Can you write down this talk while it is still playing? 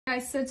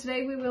Guys, so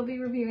today we will be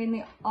reviewing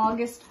the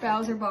August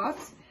Bowzer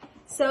box.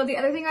 So the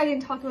other thing I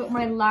didn't talk about in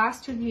my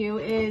last review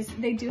is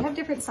they do have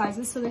different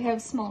sizes. So they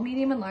have small,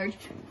 medium, and large.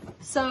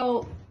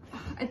 So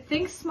I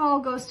think small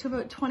goes to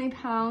about 20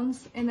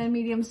 pounds and then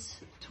medium's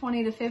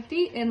 20 to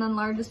 50 and then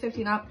large is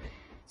 50 and up.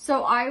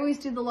 So I always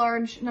do the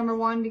large, number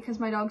one, because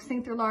my dogs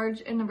think they're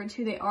large, and number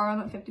two, they are on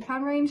that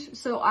 50-pound range.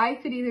 So I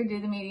could either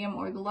do the medium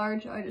or the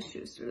large. I just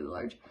choose to do the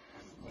large.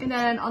 And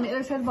then on the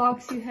other side of the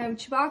box, you have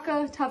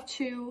Chewbacca, Tough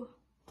Chew,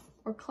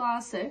 or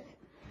Classic.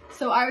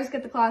 So I always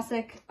get the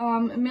Classic.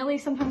 Millie,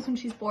 sometimes when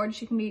she's bored,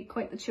 she can be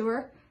quite the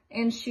chewer,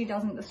 and she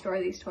doesn't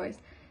destroy these toys.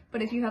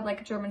 But if you have like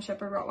a German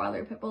Shepherd,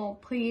 Rottweiler, Pit Bull,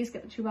 please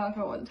get the Chewbacca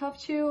or the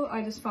Tough Chew.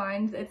 I just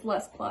find it's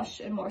less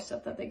plush and more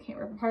stuff that they can't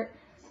rip apart.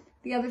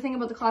 The other thing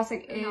about the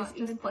Classic is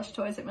even plush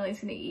toys that Millie's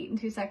gonna eat in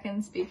 2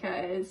 seconds,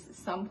 because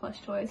some plush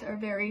toys are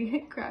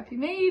very crappy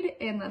made,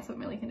 and that's what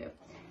Millie can do.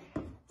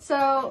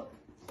 So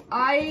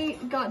I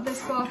got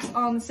this box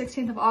on the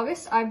 16th of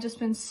August. I've just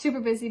been super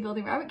busy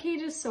building rabbit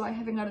cages, so I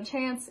haven't got a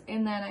chance.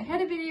 And then I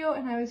had a video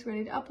and I was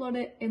ready to upload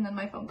it, and then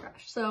my phone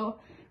crashed. So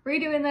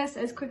redoing this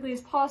as quickly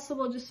as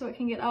possible just so it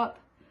can get up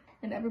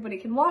and everybody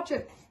can watch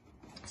it.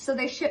 So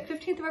they ship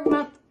 15th of every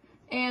month,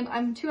 and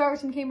I'm 2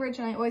 hours from Cambridge,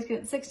 and I always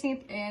get it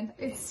 16th, and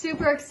it's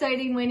super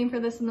exciting waiting for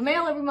this in the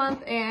mail every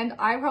month, and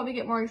I probably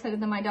get more excited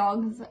than my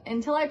dogs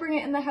until I bring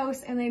it in the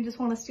house and they just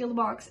want to steal the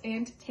box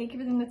and take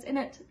everything that's in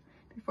it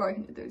before I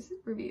can do those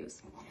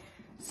reviews.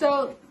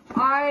 So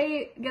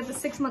I get the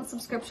 6-month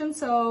subscription,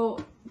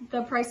 so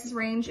the prices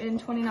range in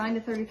 $29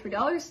 to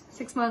 $33.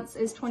 6 months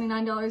is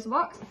 $29 a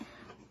box,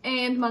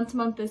 and month to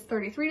month is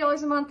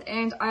 $33 a month,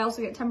 and I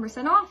also get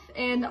 10% off,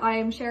 and I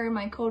am sharing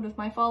my code with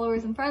my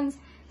followers and friends.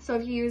 So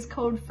if you use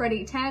code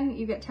Freddie10,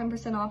 you get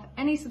 10% off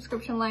any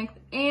subscription length,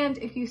 and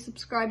if you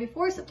subscribe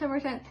before September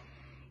 10th,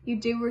 you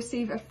do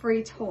receive a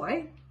free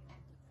toy.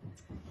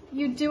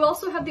 You do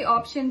also have the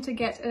option to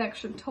get an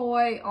extra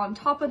toy on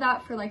top of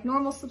that for like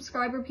normal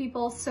subscriber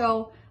people.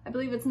 So I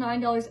believe it's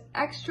 $9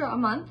 extra a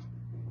month,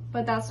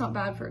 but that's not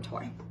bad for a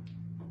toy.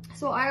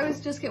 So I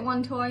always just get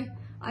 1 toy.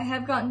 I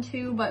have gotten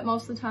 2, but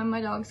most of the time my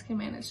dogs can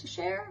manage to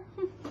share.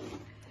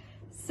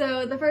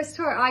 So the first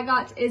toy I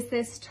got is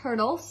this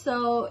turtle.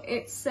 So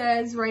it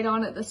says right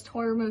on it, this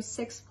toy removes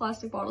 6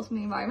 plastic bottles from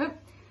the environment.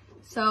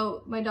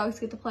 So my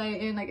dogs get to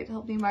play and I get to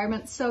help the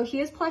environment. So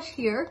he is plush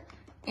here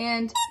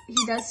and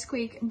he does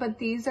squeak, but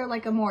these are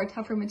like a more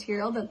tougher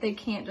material that they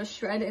can't just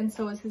shred, and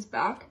so is his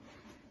back.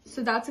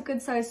 So that's a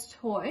good sized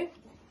toy.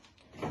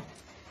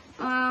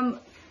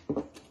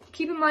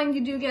 Keep in mind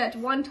you do get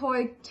 1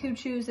 toy, 2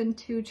 chews, and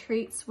 2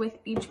 treats with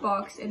each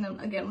box, and then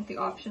again with the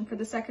option for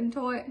the second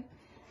toy.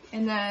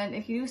 And then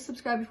if you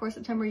subscribe before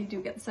September, you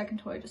do get the second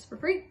toy just for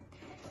free.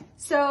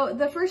 So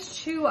the first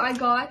chew I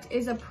got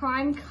is a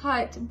prime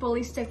cut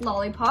bully stick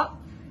lollipop.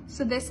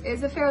 So this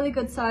is a fairly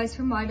good size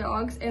for my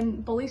dogs,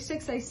 and bully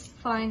sticks I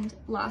find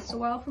last a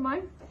while for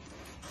mine.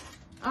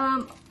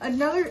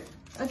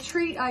 A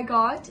treat I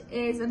got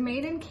is a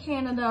made in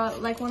Canada,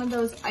 like one of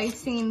those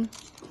icing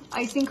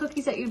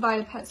cookies that you buy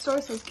at a pet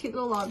store. So it's a cute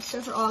little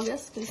lobster for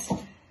August, because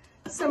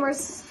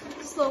summer's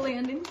slowly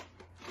ending.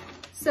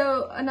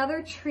 So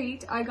another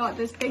treat, I got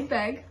this big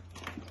bag.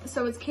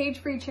 So it's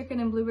cage-free chicken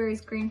and blueberries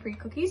grain-free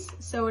cookies.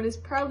 So it is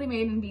proudly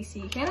made in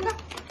BC, Canada.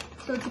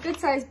 So it's a good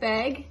sized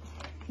bag.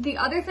 The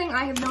other thing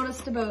I have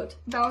noticed about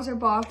Bowzer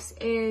box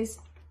is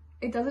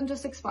it doesn't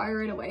just expire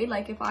right away.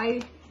 Like if I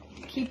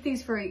keep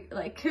these for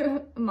like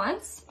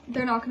months,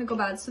 they're not gonna go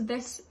bad. So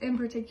this in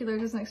particular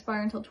doesn't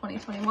expire until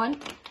 2021.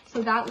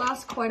 So that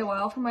lasts quite a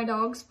while for my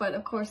dogs, but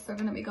of course they're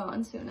gonna be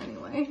gone soon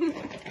anyway.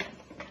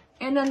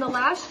 And then the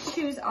last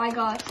chews I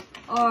got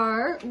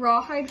are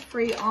rawhide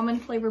free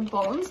almond flavored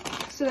bones.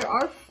 So there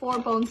are 4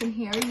 bones in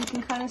here. You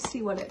can kind of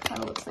see what it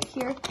kind of looks like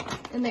here.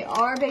 And they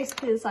are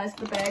basically the size of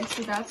the bag,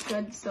 so that's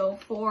good. So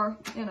 4,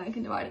 and I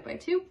can divide it by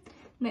 2.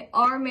 And they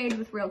are made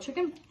with real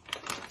chicken.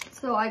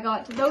 So I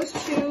got those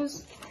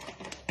chews,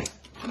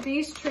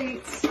 these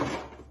treats,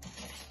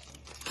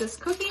 this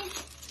cookie,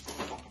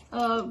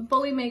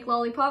 bully make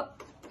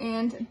lollipop,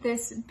 and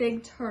this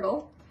big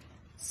turtle.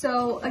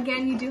 So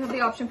again, you do have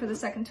the option for the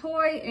second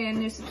toy, and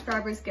new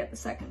subscribers get the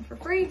second for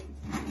free.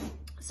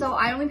 So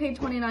I only paid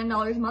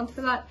 $29 a month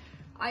for that.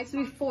 So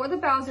before the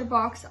Bowzer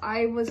box,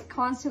 I was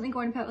constantly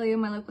going to Pet Value in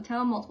my local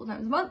town multiple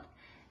times a month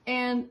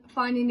and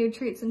finding new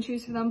treats and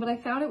chews for them, but I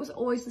found it was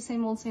always the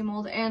same old,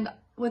 and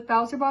with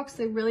Bowzer box,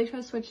 they really try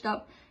to switch it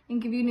up and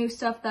give you new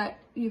stuff that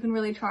you can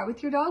really try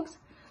with your dogs.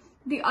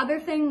 The other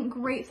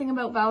great thing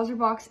about Bowzer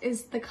box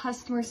is the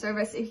customer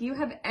service. If you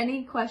have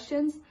any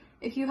questions,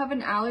 if you have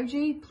an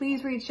allergy,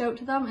 please reach out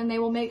to them, and they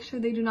will make sure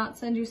they do not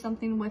send you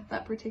something with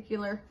that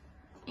particular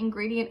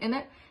ingredient in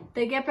it.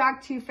 They get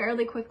back to you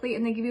fairly quickly,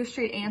 and they give you a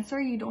straight answer.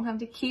 You don't have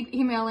to keep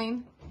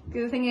emailing.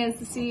 The other thing is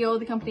the CEO of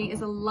the company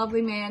is a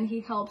lovely man.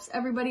 He helps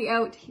everybody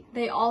out.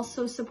 They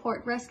also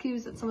support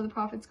rescues, that some of the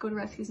profits go to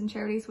rescues and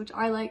charities, which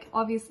I like,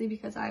 obviously,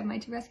 because I have my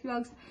 2 rescue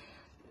dogs.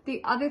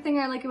 The other thing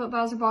I like about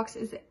Bowzer Box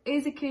is it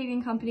is a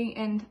Canadian company,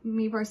 and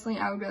me personally,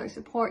 I would rather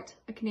support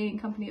a Canadian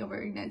company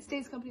over a United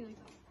States company.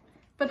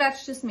 But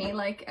that's just me.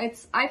 Like,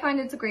 I find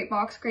it's a great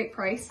box, great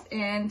price,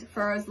 and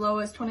for as low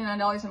as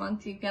 $29 a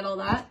month, you get all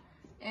that.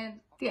 And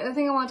the other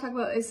thing I want to talk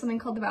about is something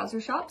called the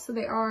Bowzer Shop. So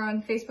they are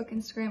on Facebook,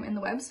 Instagram, and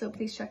the web, so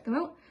please check them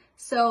out.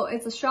 So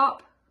it's a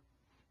shop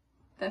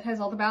that has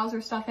all the Bowzer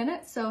stuff in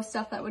it. So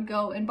stuff that would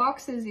go in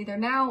boxes either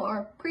now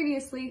or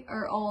previously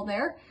are all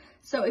there.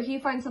 So if you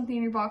find something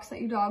in your box that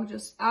your dog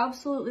just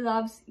absolutely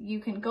loves, you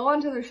can go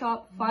onto their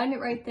shop, find it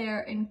right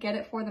there, and get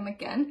it for them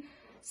again.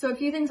 So a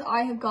few things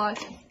I have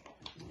got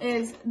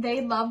is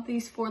they love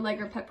these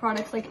four-legger pet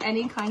products, like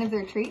any kind of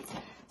their treats.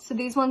 So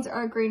these ones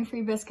are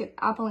grain-free biscuit,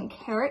 apple, and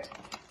carrot.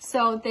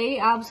 So they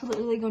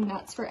absolutely go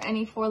nuts for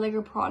any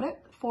four-legger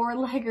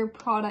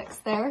products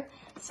there.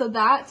 So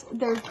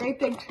there's great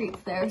big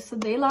treats there. So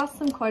they last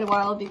them quite a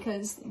while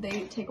because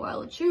they take a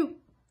while to chew.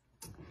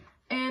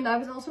 And I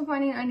was also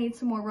finding I need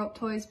some more rope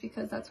toys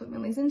because that's what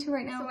Millie's into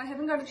right now. So I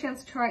haven't got a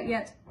chance to try it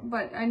yet,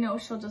 but I know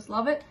she'll just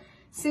love it.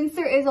 Since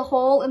there is a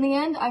hole in the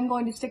end, I'm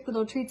going to stick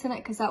little treats in it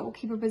because that will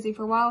keep her busy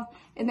for a while.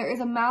 And there is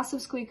a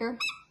massive squeaker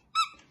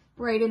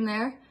right in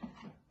there.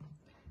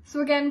 So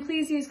again,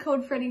 please use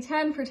code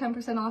Freddie10 for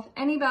 10% off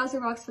any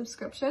Bowzer Box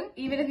subscription.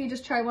 Even if you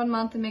just try 1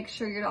 month and make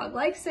sure your dog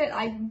likes it,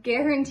 I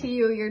guarantee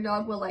you your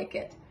dog will like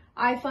it.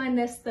 I find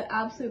this the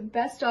absolute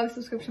best dog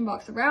subscription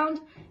box around,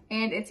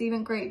 and it's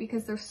even great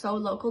because they're so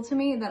local to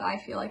me that I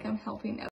feel like I'm helping out.